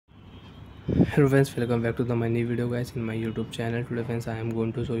Hello friends, welcome back to my new video guys in my YouTube channel. Today friends, I am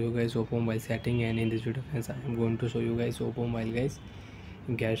going to show you guys oppo mobile setting, and in this video friends I am going to show you guys oppo mobile guys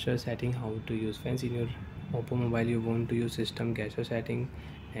gesture setting, how to use. Friends, in your oppo mobile you want to use system gesture setting,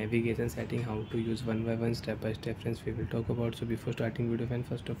 navigation setting, how to use one by one, step by step friends we will talk about. So before starting video friends,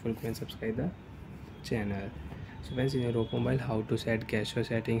 first of all, please subscribe the channel. So friends, in your oppo mobile, how to set gesture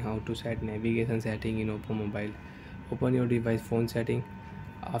setting, how to set navigation setting in oppo mobile. Open your device phone setting.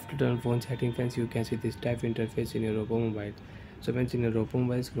 After turn phone setting friends, you can see this type interface in your oppo mobile. So friends, in your oppo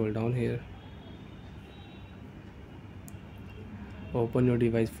mobile, scroll down here, open your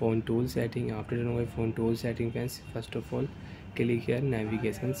device phone tool setting. After turn away phone tool setting friends, first of all click here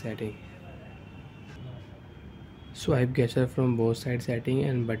navigation setting. Swipe gesture from both side setting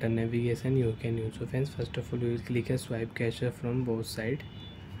and button navigation you can use. So friends, first of all you will click a swipe gesture from both side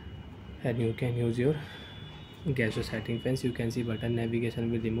and you can use your gesture setting. Friends, you can see button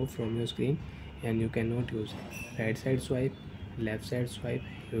navigation will remove from your screen and you cannot use right side swipe, left side swipe,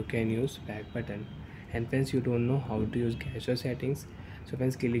 you can use back button. And friends, you don't know how to use gesture settings, so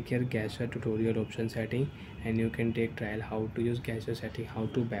friends, click here gesture tutorial option setting and you can take trial how to use gesture setting, how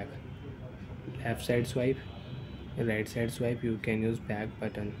to back, left side swipe, right side swipe, you can use back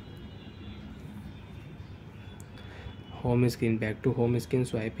button. Home screen, back to home screen,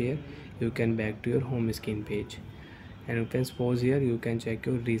 swipe here, you can back to your home screen page. And you can pause here, you can check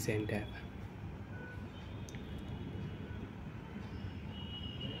your recent tab.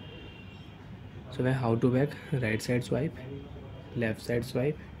 So when how to back, right side swipe, left side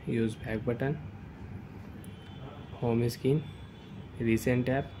swipe, use back button, home screen, recent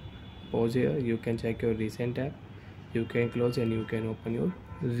tab, pause here, you can check your recent tab, you can close and you can open your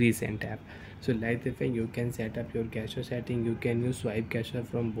recent tab. So like the way you can set up your gesture setting, you can use swipe gesture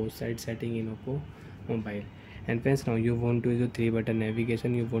from both sides setting in oppo mobile. And friends, now you want to use a 3 button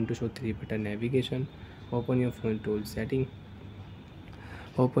navigation, you want to show 3 button navigation, open your phone tool setting,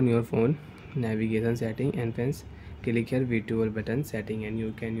 open your phone navigation setting, and friends, click here virtual button setting and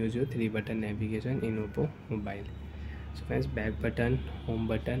you can use your 3 button navigation in oppo mobile. So friends, back button, home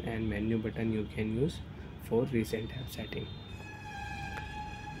button and menu button you can use for recent app setting.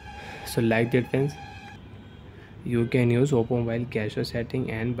 So like that friends, you can use oppo mobile gesture setting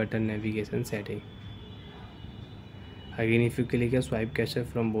and button navigation setting. Again, if you click a swipe gesture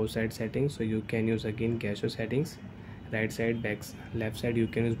from both side settings, so you can use again gesture settings, right side, back, left side you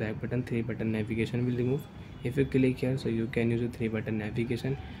can use back button, 3 button navigation will remove. If you click here, so you can use a 3 button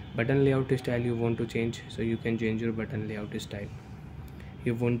navigation. Button layout style you want to change, so you can change your button layout style.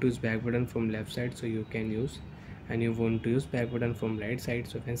 You want to use back button from left side, so you can use, and you want to use back button from right side,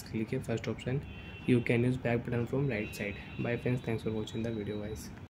 so friends, click here first option, you can use back button from right side. Bye friends, thanks for watching the video guys.